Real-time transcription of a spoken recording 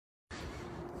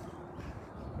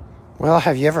Well,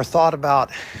 have you ever thought about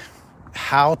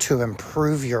how to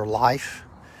improve your life?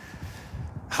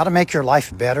 How to make your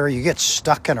life better? You get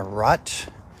stuck in a rut.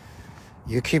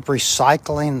 You keep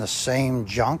recycling the same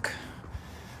junk.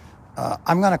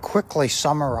 I'm going to quickly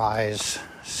summarize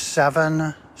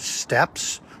 7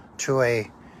 steps to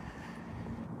a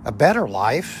better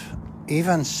life,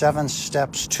 even 7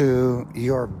 steps to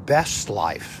your best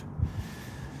life.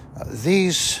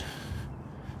 These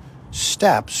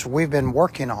steps we've been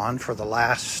working on for the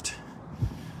last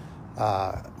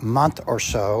month or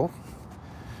so.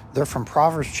 They're from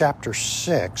Proverbs chapter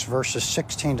 6, verses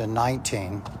 16 to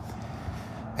 19.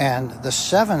 And the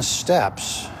 7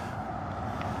 steps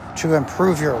to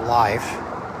improve your life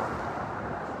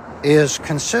is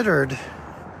considered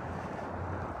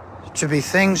to be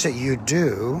things that you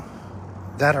do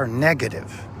that are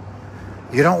negative.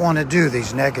 You don't want to do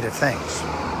these negative things.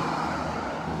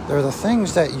 They're the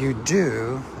things that you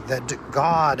do that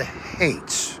God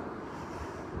hates.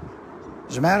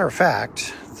 As a matter of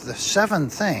fact, the 7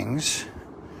 things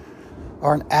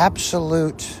are an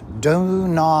absolute do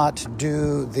not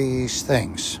do these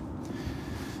things.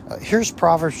 Here's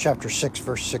Proverbs chapter 6,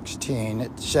 verse 16.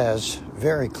 It says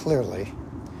very clearly,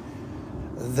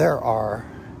 there are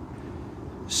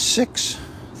 6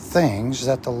 things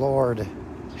that the Lord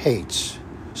hates.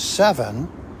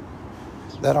 7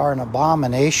 that are an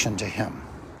abomination to him.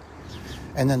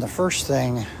 And then the first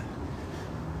thing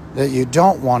that you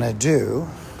don't want to do,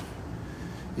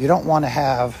 you don't want to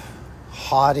have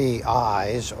haughty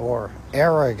eyes or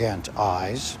arrogant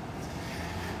eyes.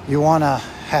 You want to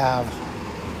have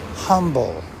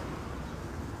humble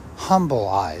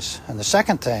eyes. And the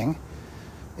second thing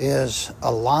is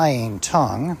a lying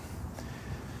tongue.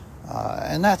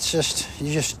 And that's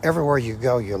just everywhere you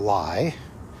go, you lie.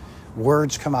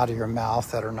 Words come out of your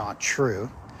mouth that are not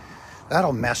true.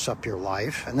 That'll mess up your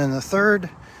life. And then the third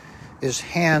is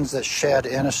hands that shed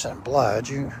innocent blood.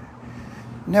 You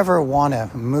never want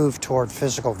to move toward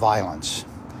physical violence.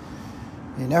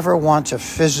 You never want to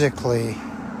physically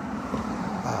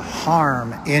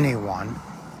harm anyone.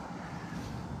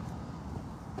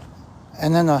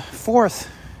 And then the fourth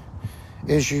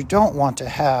is you don't want to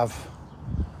have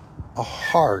a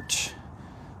heart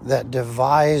that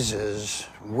devises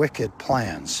wicked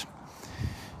plans.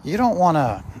 You don't want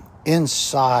to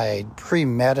inside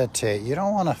premeditate. You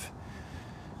don't want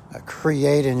to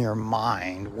create in your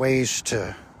mind ways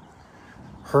to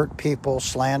hurt people,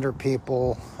 slander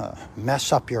people,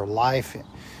 mess up your life.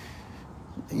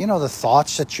 You know, the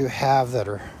thoughts that you have that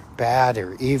are bad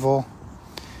or evil.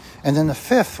 And then the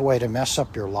 5th way to mess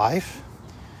up your life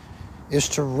is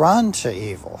to run to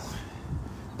evil.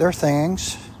 There are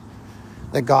things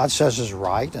that God says is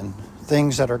right and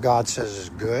things that God says is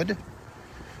good.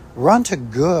 Run to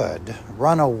good.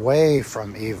 Run away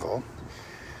from evil.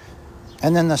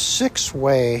 And then the 6th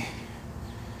way,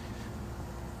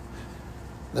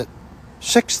 the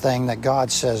 6th thing that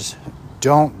God says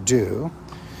don't do,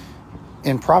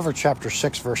 in Proverbs chapter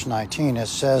 6, verse 19, it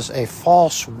says, a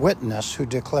false witness who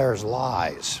declares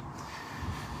lies.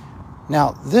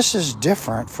 Now, this is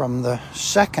different from the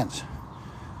 2nd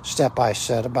step I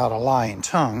said about a lying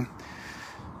tongue.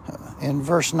 In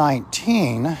verse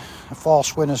 19, a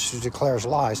false witness who declares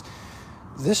lies,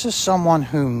 this is someone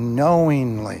who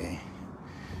knowingly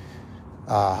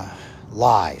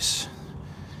lies.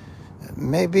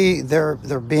 Maybe they're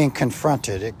being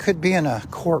confronted. It could be in a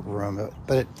courtroom,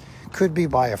 but it could be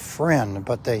by a friend,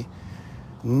 but they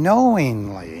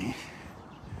knowingly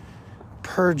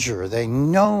perjure. They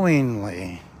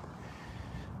knowingly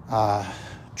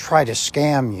try to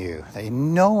scam you. They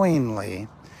knowingly,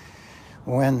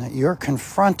 when you're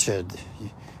confronted,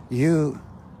 you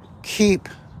keep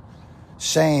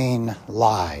saying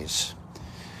lies.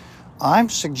 I'm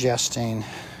suggesting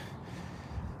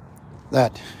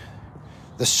that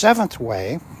the 7th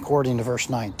way, according to verse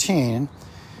 19,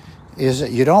 is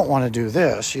that you don't want to do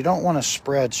this. You don't want to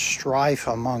spread strife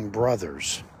among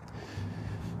brothers.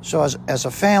 So as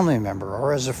a family member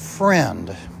or as a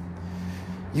friend,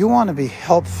 you want to be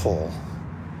helpful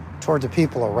toward the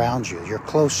people around you, your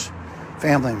close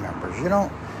family members. You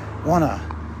don't want to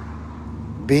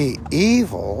be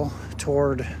evil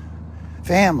toward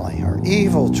family or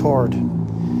evil toward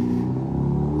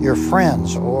your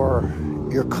friends or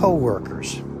your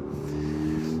co-workers.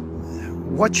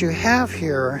 What you have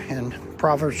here in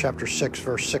Proverbs chapter 6,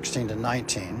 verse 16 to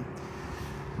 19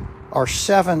 are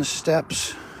 7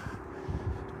 steps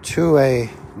to a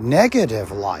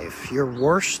negative life, your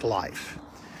worst life.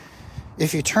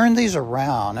 If you turn these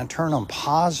around and turn them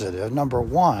positive, number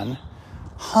 1,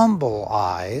 humble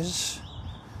eyes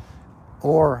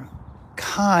or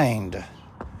kind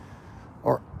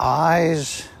or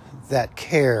eyes that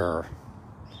care.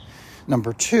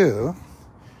 Number 2,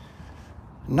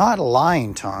 not a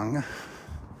lying tongue,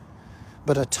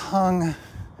 but a tongue,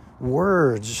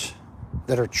 words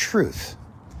that are truth.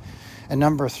 And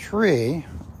number 3,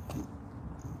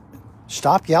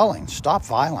 stop yelling, stop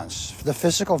violence, the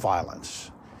physical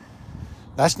violence.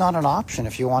 That's not an option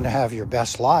if you want to have your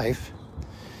best life.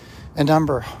 And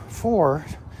number 4,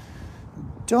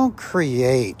 don't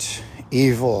create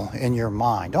evil in your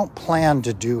mind. Don't plan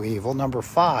to do evil. Number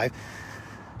 5,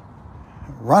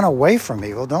 run away from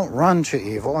evil. Don't run to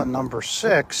evil. And number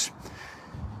 6,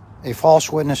 a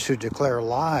false witness who declare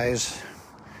lies.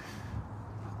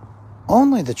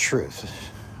 Only the truth.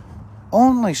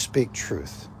 Only speak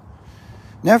truth.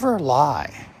 Never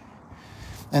lie.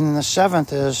 And then the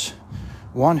 7th is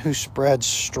one who spreads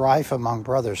strife among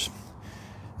brothers.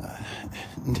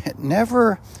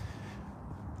 Never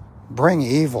bring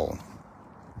evil.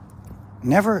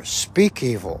 Never speak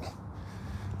evil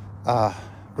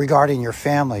regarding your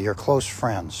family, your close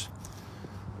friends.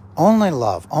 Only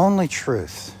love, only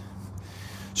truth.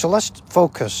 So let's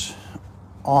focus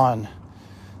on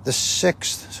the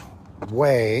 6th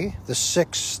way, the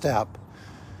 6th step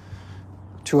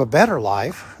to a better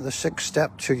life, the 6th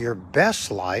step to your best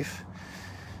life,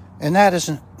 and that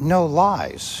is no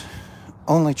lies,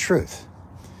 only truth.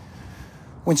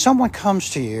 When someone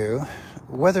comes to you,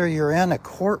 whether you're in a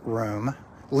courtroom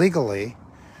legally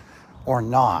or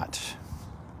not,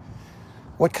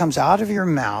 what comes out of your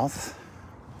mouth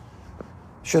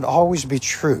should always be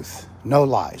truth, no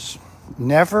lies.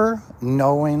 Never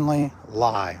knowingly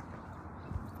lie.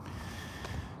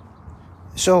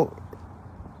 So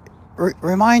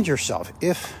remind yourself,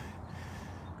 if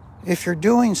you're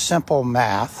doing simple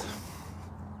math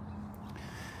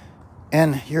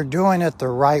and you're doing it the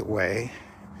right way,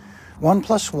 1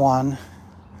 + 1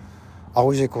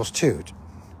 always equals 2.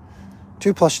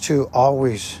 2 + 2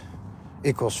 always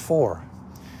equals 4.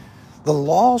 The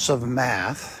laws of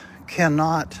math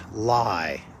cannot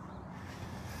lie.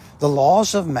 The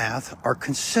laws of math are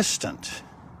consistent.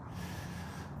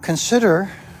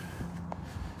 Consider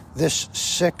this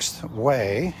 6th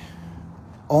way,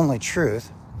 only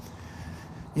truth.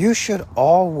 You should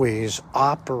always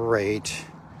operate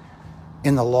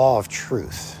in the law of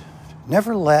truth.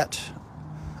 Never let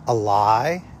a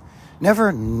lie,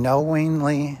 never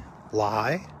knowingly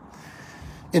lie.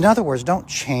 In other words, don't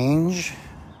change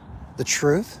the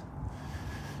truth.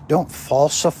 Don't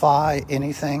falsify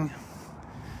anything.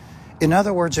 In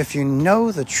other words, if you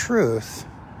know the truth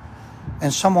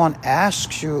and someone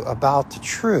asks you about the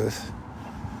truth,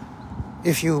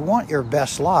 if you want your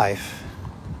best life,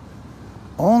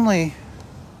 only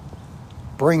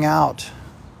bring out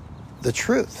the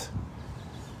truth.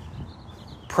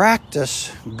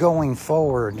 Practice going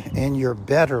forward in your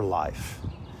better life.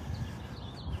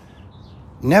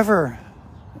 Never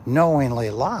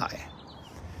knowingly lie.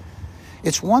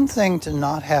 It's one thing to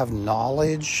not have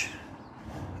knowledge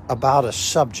about a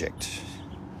subject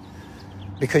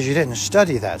because you didn't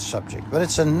study that subject, but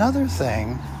it's another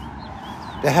thing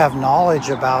to have knowledge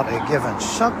about a given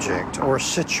subject or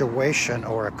situation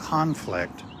or a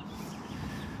conflict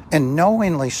and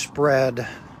knowingly spread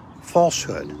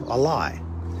falsehood, a lie.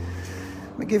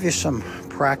 Let me give you some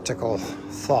practical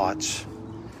thoughts.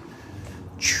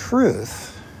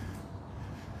 Truth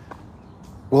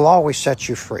will always set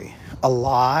you free. A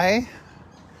lie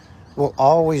will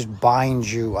always bind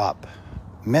you up,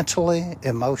 mentally,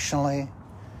 emotionally.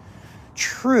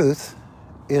 Truth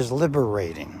is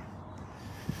liberating.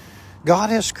 God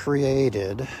has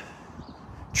created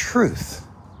truth.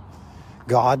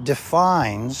 God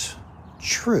defines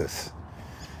truth.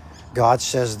 God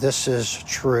says this is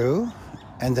true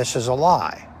and this is a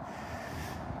lie.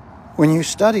 When you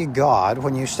study God,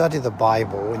 when you study the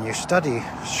Bible, when you study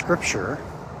Scripture,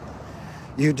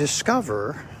 you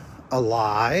discover a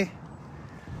lie.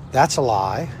 That's a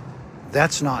lie.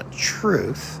 That's not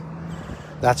truth.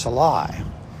 That's a lie.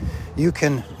 You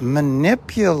can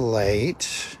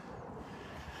manipulate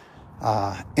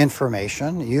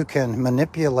information. You can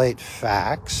manipulate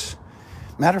facts.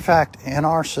 Matter of fact, in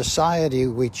our society,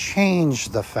 we change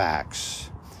the facts.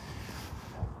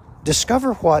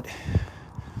 Discover what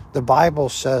the Bible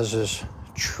says is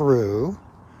true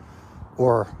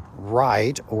or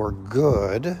right or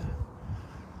good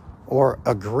or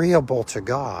agreeable to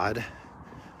God,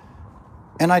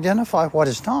 and identify what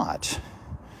is not.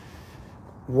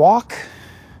 Walk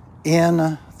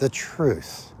in the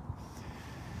truth,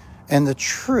 and the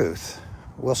truth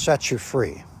will set you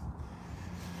free.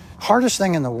 Hardest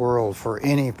thing in the world for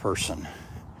any person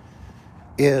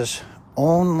is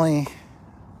only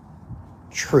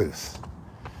truth.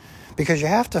 Because you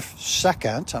have to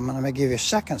I'm going to give you a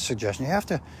second suggestion. You have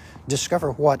to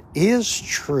discover what is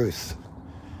truth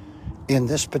in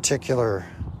this particular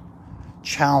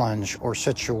challenge or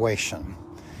situation.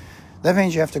 That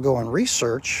means you have to go and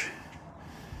research.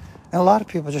 And a lot of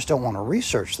people just don't want to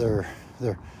research. They're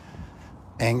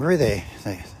angry.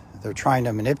 They're trying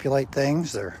to manipulate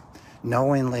things. They're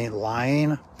knowingly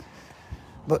lying.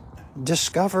 But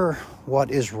discover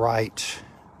what is right,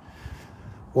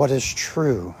 what is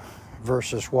true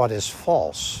versus what is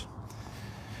false.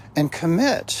 And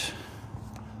commit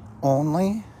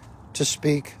only to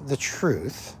speak the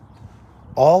truth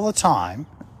all the time,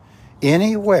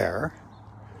 anywhere,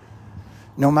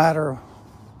 no matter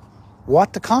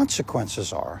what the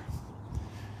consequences are.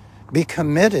 Be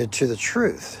committed to the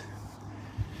truth.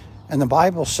 And the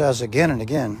Bible says again and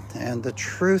again, and the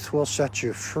truth will set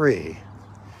you free.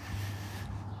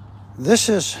 This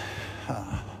is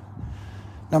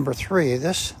number 3.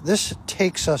 This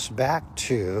takes us back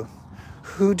to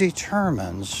who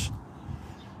determines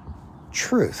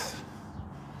truth.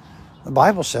 The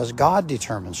Bible says God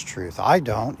determines truth. I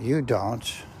don't, you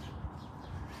don't.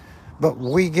 But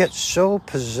we get so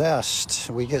possessed,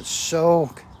 we get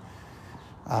so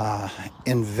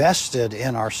invested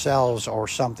in ourselves or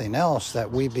something else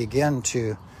that we begin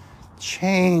to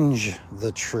change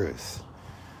the truth.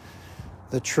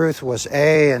 The truth was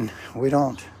A, and we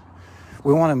want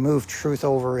to move truth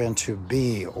over into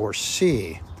B or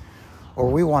C, or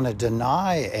we want to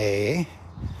deny A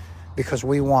because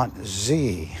we want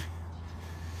Z.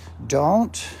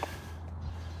 Don't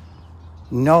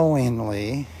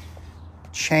knowingly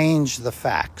change the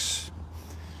facts.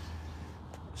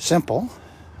 Simple.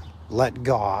 Let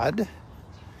God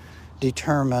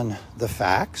determine the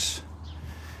facts.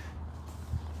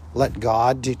 Let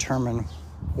God determine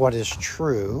what is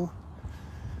true,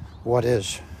 what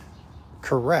is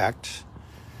correct,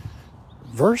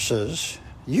 versus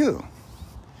you.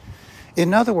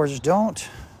 In other words, don't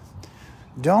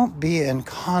be in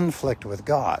conflict with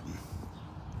God.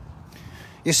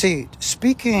 You see,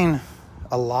 speaking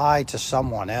a lie to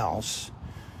someone else,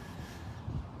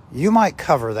 you might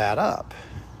cover that up.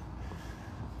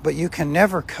 But you can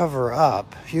never cover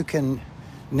up, you can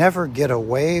never get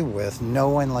away with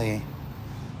knowingly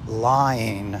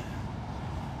lying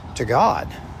to God.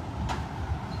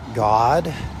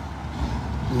 God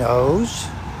knows.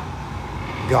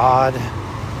 God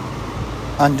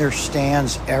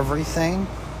understands everything.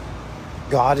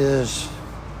 God is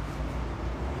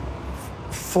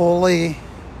fully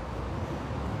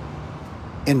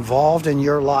involved in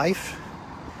your life.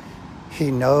 He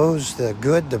knows the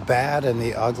good, the bad, and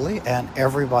the ugly, and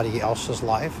everybody else's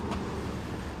life.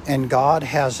 And God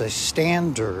has a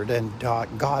standard, and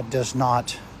God does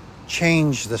not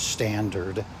change the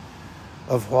standard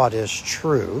of what is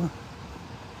true,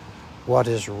 what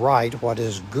is right, what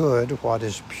is good, what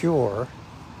is pure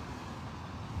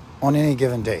on any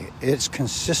given day. It's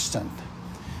consistent.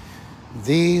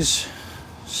 These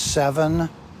 7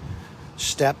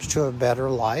 steps to a better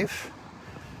life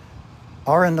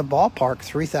are in the ballpark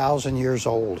 3,000 years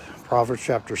old. Proverbs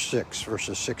chapter 6,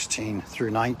 verses 16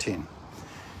 through 19.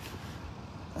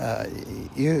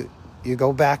 You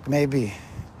go back maybe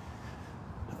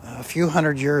a few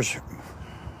hundred years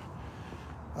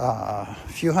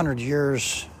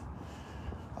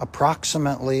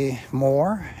approximately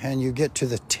more, and you get to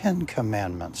the 10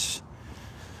 Commandments.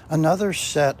 Another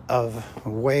set of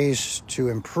ways to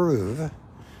improve,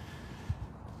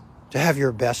 to have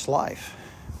your best life.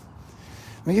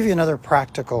 Let me give you another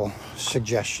practical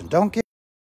suggestion. Don't get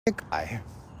by.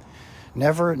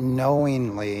 Never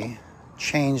knowingly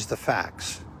change the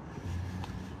facts.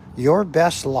 Your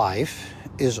best life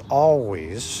is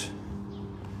always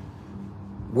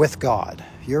with God.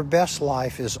 Your best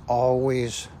life is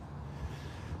always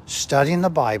studying the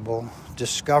Bible,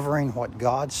 discovering what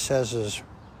God says is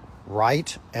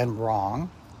right and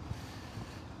wrong,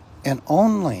 and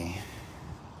only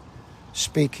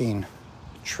speaking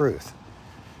truth.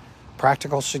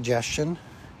 Practical suggestion,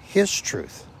 His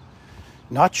truth,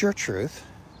 not your truth.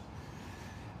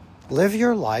 Live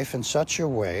your life in such a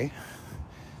way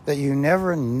that you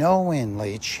never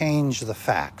knowingly change the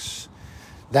facts.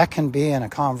 That can be in a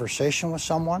conversation with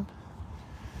someone.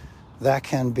 That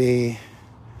can be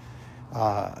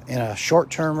in a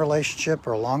short-term relationship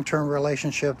or a long-term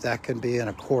relationship. That can be in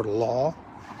a court of law.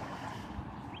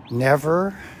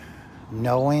 Never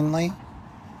knowingly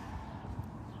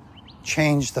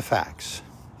change the facts.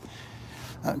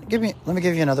 Let me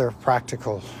give you another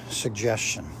practical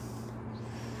suggestion.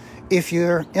 If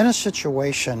you're in a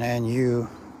situation and you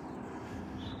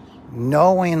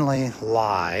knowingly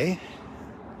lie,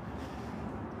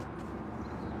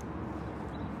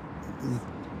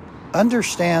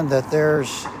 understand that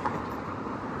there's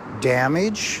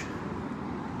damage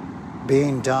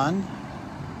being done.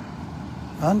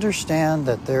 Understand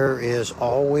that there is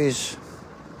always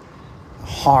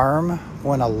harm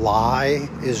when a lie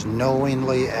is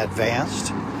knowingly advanced.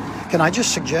 Can I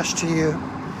just suggest to you,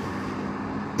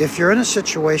 if you're in a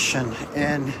situation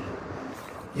and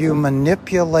you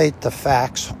manipulate the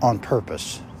facts on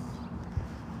purpose,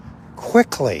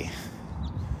 quickly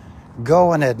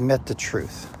go and admit the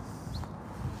truth.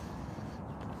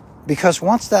 Because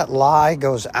once that lie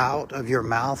goes out of your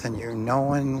mouth and you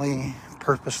knowingly,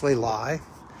 purposely lie,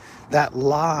 that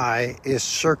lie is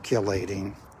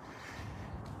circulating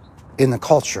in the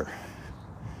culture.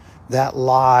 That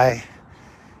lie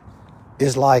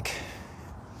is like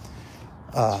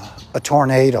a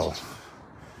tornado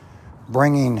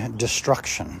bringing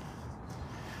destruction.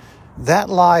 That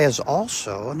lie is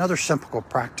also, another simple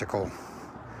practical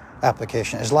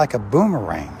application, is like a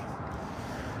boomerang.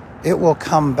 It will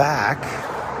come back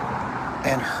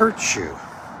and hurt you.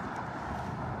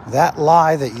 That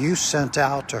lie that you sent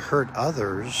out to hurt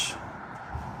others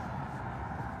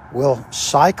will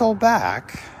cycle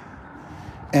back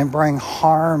and bring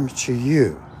harm to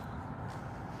you.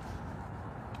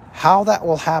 How that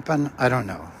will happen, I don't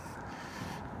know.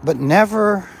 But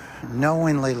never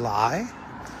knowingly lie.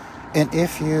 And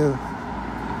if you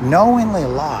knowingly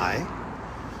lie,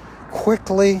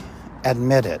 quickly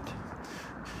admit it.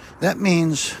 That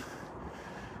means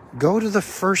go to the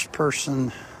first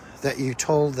person that you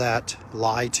told that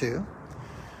lie to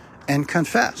and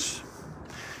confess.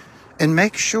 And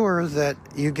make sure that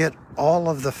you get all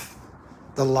of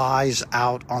the lies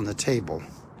out on the table.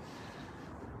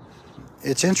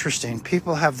 It's interesting.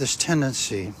 People have this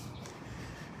tendency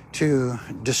to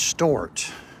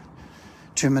distort,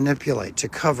 to manipulate, to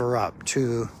cover up,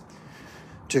 to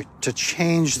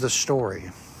change the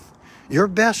story. Your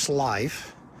best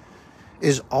life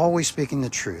is always speaking the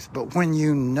truth. But when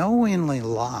you knowingly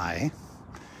lie,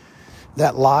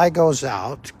 that lie goes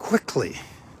out quickly.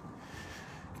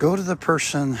 Go to the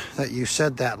person that you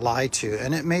said that lie to,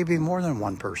 and it may be more than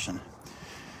one person.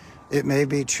 It may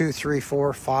be 2, 3,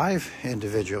 4, 5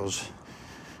 individuals,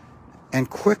 and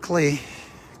quickly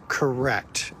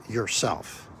correct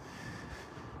yourself.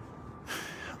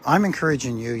 I'm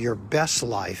encouraging you, your best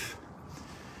life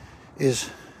is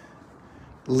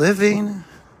living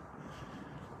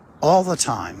all the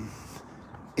time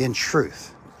in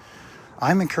truth.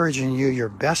 I'm encouraging you, your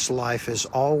best life is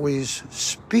always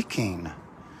speaking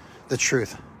the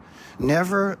truth.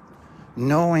 Never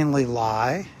knowingly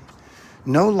lie.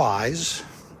 No lies,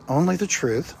 only the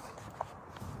truth.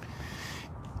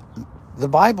 The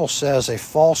Bible says a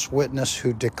false witness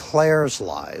who declares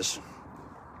lies.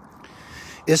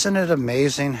 Isn't it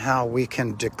amazing how we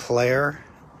can declare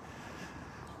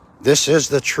this is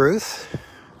the truth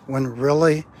when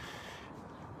really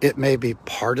it may be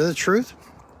part of the truth,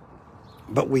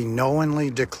 but we knowingly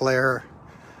declare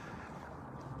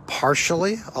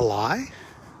partially a lie?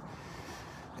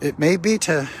 It may be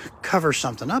to cover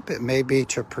something up. It may be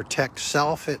to protect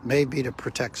self. It may be to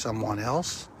protect someone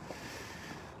else.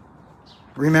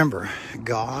 Remember,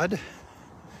 God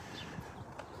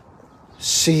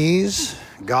sees,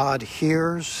 God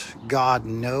hears, God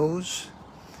knows.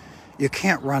 You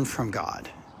can't run from God.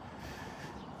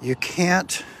 You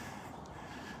can't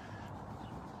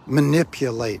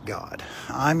manipulate God.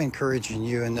 I'm encouraging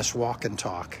you in this walk and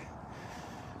talk.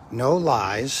 No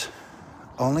lies,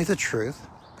 only the truth.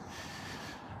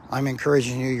 I'm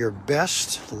encouraging you, your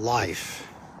best life,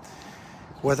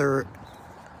 whether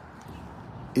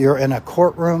you're in a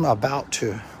courtroom about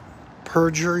to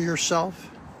perjure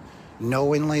yourself,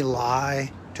 knowingly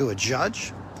lie to a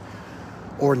judge,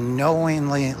 or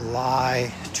knowingly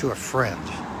lie to a friend.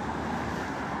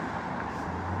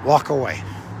 Walk away.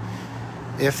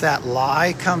 If that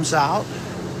lie comes out,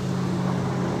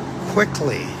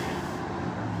 quickly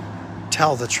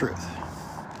tell the truth.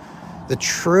 The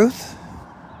truth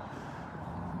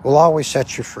will always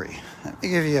set you free. Let me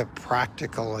give you a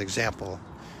practical example.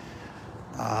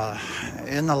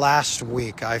 In the last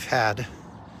week, I've had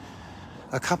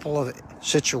a couple of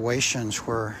situations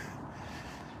where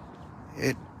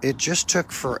it just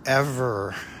took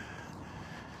forever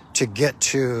to get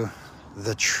to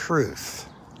the truth.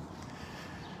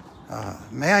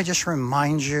 May I just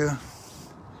remind you,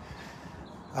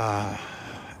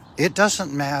 it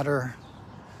doesn't matter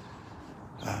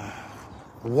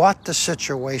what the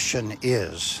situation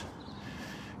is.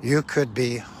 You could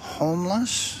be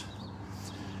homeless,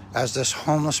 as this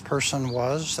homeless person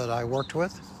was that I worked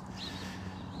with.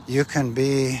 You can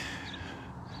be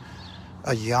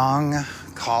a young,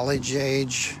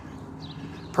 college-age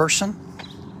person,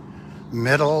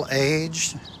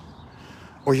 middle-aged,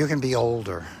 or you can be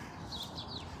older.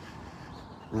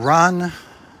 Run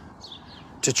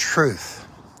to truth.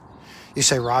 You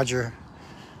say, Roger,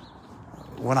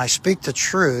 when I speak the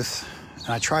truth, and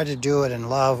I try to do it in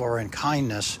love or in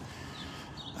kindness,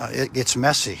 it gets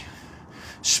messy.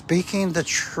 Speaking the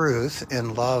truth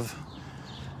in love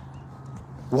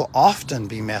will often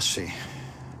be messy,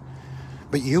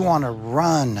 but you want to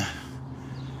run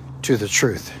to the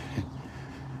truth.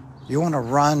 You want to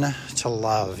run to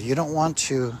love. You don't want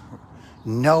to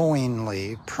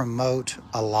knowingly promote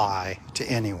a lie to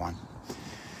anyone.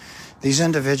 These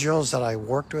individuals that I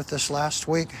worked with this last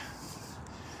week,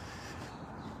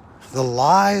 the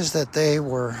lies that they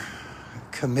were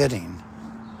committing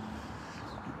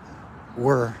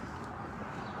were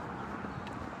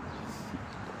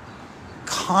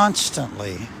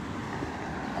constantly,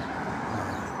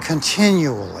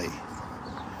 continually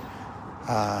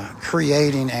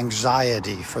creating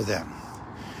anxiety for them.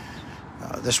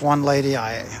 This one lady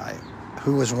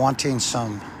who was wanting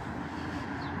some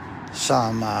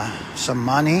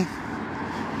money,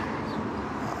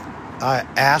 I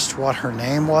asked what her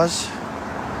name was,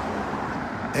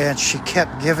 and she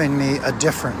kept giving me a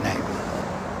different name.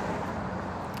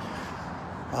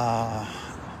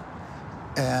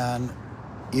 And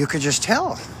you could just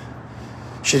tell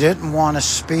she didn't want to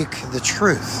speak the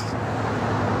truth.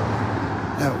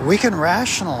 Now, we can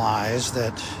rationalize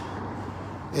that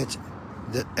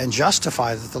and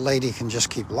justify that the lady can just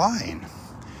keep lying.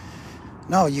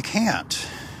 No, you can't.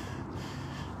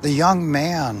 The young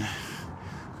man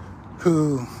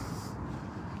who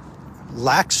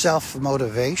lacked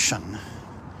self-motivation,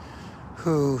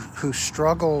 who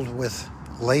struggled with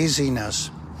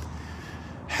laziness,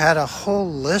 had a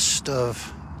whole list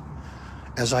of,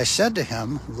 as I said to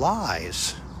him,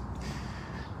 lies.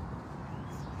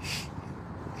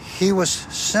 He was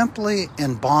simply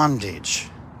in bondage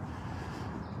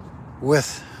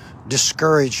with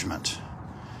discouragement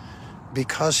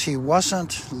because he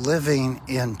wasn't living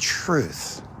in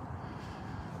truth,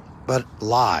 but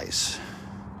lies.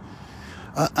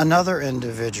 Another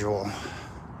individual,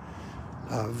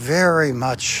 very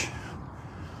much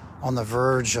on the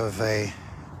verge of a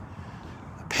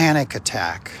panic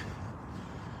attack,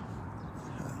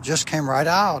 just came right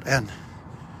out and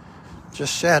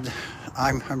just said,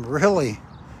 I'm really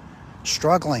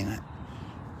struggling.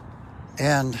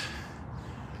 And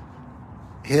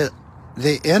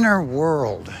the inner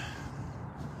world,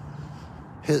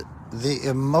 the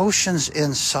emotions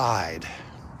inside,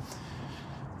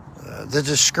 the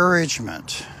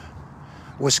discouragement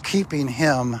was keeping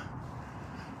him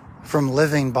from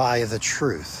living by the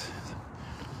truth.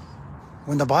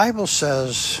 When the Bible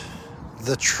says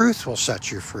the truth will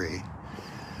set you free,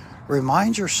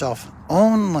 remind yourself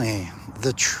only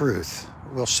the truth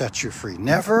will set you free.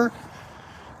 Never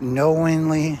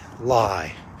knowingly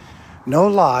lie. No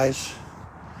lies,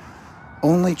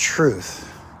 only truth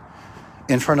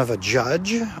in front of a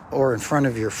judge or in front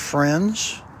of your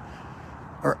friends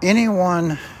or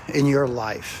anyone in your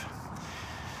life.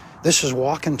 This is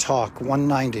Walk and Talk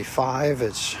 195.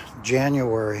 It's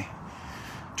January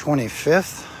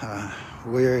 25th.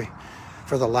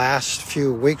 For the last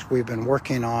few weeks, we've been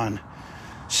working on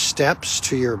steps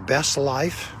to your best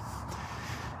life.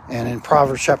 And in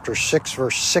Proverbs chapter 6,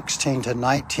 verse 16 to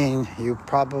 19, you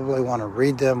probably want to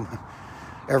read them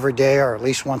every day or at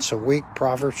least once a week.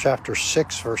 Proverbs chapter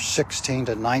 6, verse 16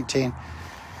 to 19.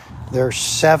 There's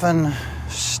 7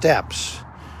 steps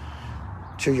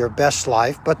to your best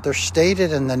life, but they're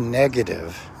stated in the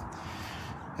negative.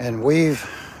 And we've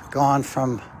gone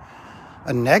from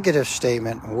a negative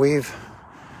statement, we've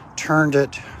turned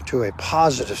it to a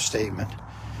positive statement.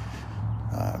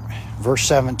 Verse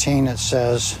 17, it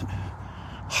says,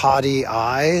 haughty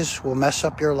eyes will mess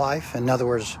up your life. In other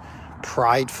words,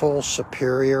 prideful,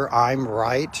 superior, I'm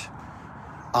right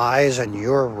eyes and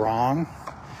you're wrong.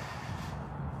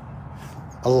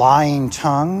 A lying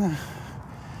tongue,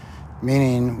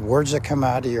 meaning words that come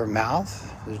out of your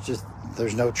mouth,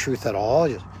 there's no truth at all.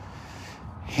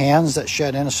 Hands that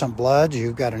shed innocent blood,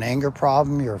 you've got an anger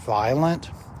problem, you're violent.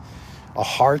 A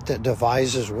heart that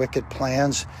devises wicked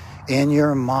plans. In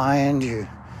your mind, you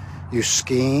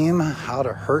scheme how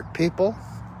to hurt people.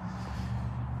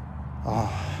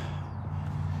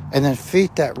 And then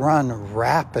feet that run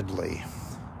rapidly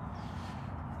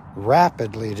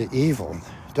to evil.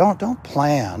 Don't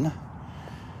plan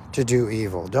to do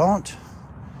evil. Don't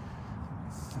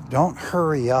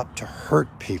hurry up to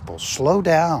hurt people. Slow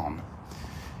down.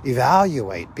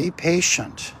 Evaluate. Be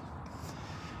patient.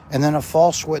 And then a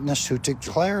false witness who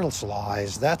declares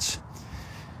lies. That's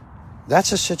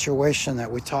That's a situation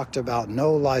that we talked about,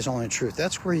 no lies, only truth.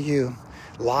 That's where you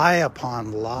lie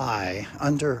upon lie.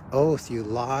 Under oath, you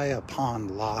lie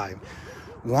upon lie.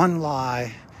 One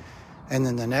lie, and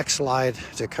then the next lie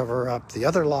to cover up the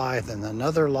other lie, then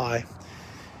another lie.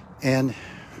 And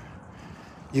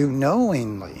you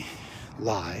knowingly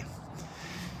lie.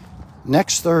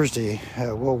 Next Thursday,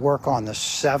 we'll work on the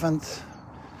 7th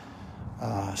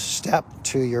step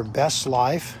to your best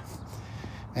life.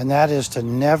 And that is to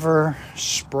never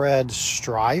spread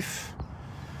strife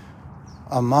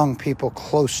among people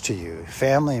close to you,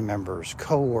 family members,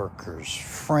 co-workers,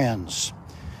 friends,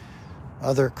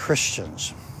 other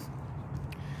Christians.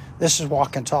 This is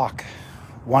Walk and Talk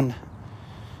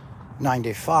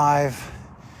 195.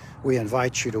 We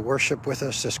invite you to worship with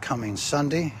us this coming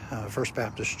Sunday, First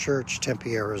Baptist Church,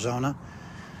 Tempe, Arizona,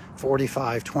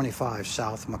 4525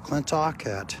 South McClintock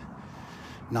at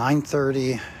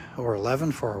 9:30 or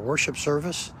 11 for our worship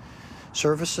services,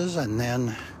 and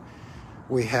then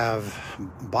we have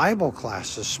Bible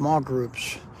classes, small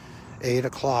groups, 8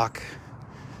 o'clock,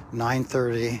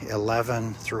 9:30,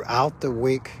 11 throughout the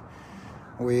week.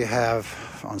 We have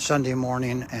on Sunday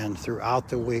morning and throughout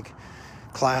the week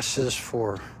classes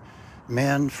for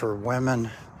men, for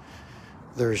women.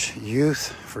 There's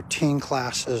youth for teen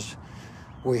classes.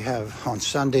 We have on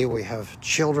Sunday, we have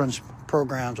children's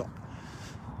programs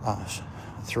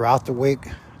throughout the week.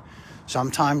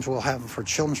 Sometimes we'll have them for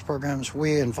children's programs.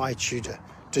 We invite you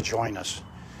to join us.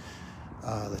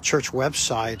 The church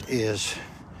website is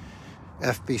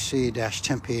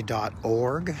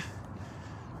fbc-tempe.org.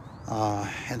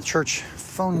 And the church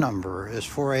phone number is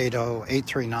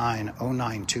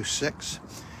 480-839-0926.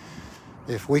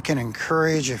 If we can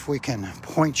encourage, if we can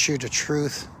point you to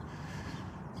truth,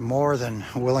 more than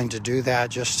willing to do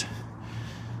that. Just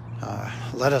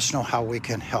let us know how we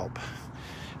can help.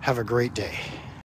 Have a great day.